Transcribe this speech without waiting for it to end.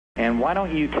And why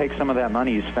don't you take some of that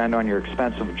money you spend on your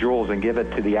expensive jewels and give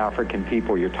it to the African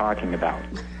people you're talking about?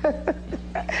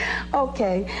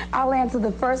 Okay, I'll answer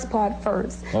the first part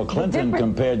first. Well, Clinton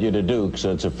compared you to Duke,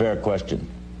 so it's a fair question.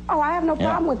 Oh, I have no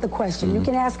problem with the question. You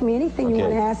can ask me anything you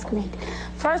want to ask me.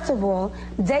 First of all,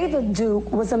 David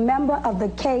Duke was a member of the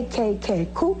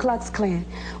KKK, Ku Klux Klan,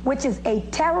 which is a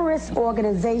terrorist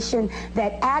organization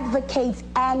that advocates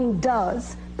and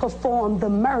does perform the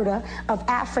murder of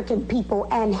African people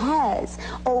and has,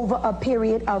 over a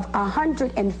period of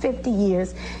 150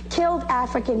 years, killed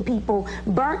African people,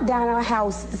 burnt down our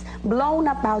houses, blown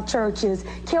up our churches,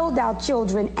 killed our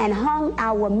children, and hung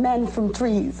our men from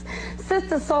trees.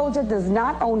 Sister Souljah does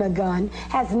not own a gun,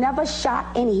 has never shot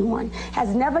anyone,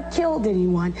 has never killed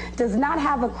anyone, does not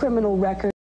have a criminal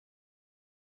record.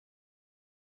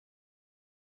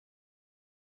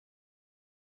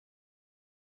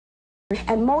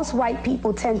 And most white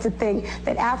people tend to think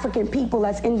that African people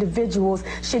as individuals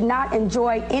should not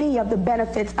enjoy any of the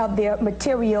benefits of their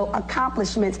material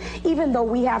accomplishments, even though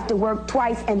we have to work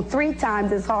twice and 3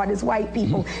 times as hard as white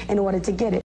people in order to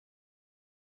get it.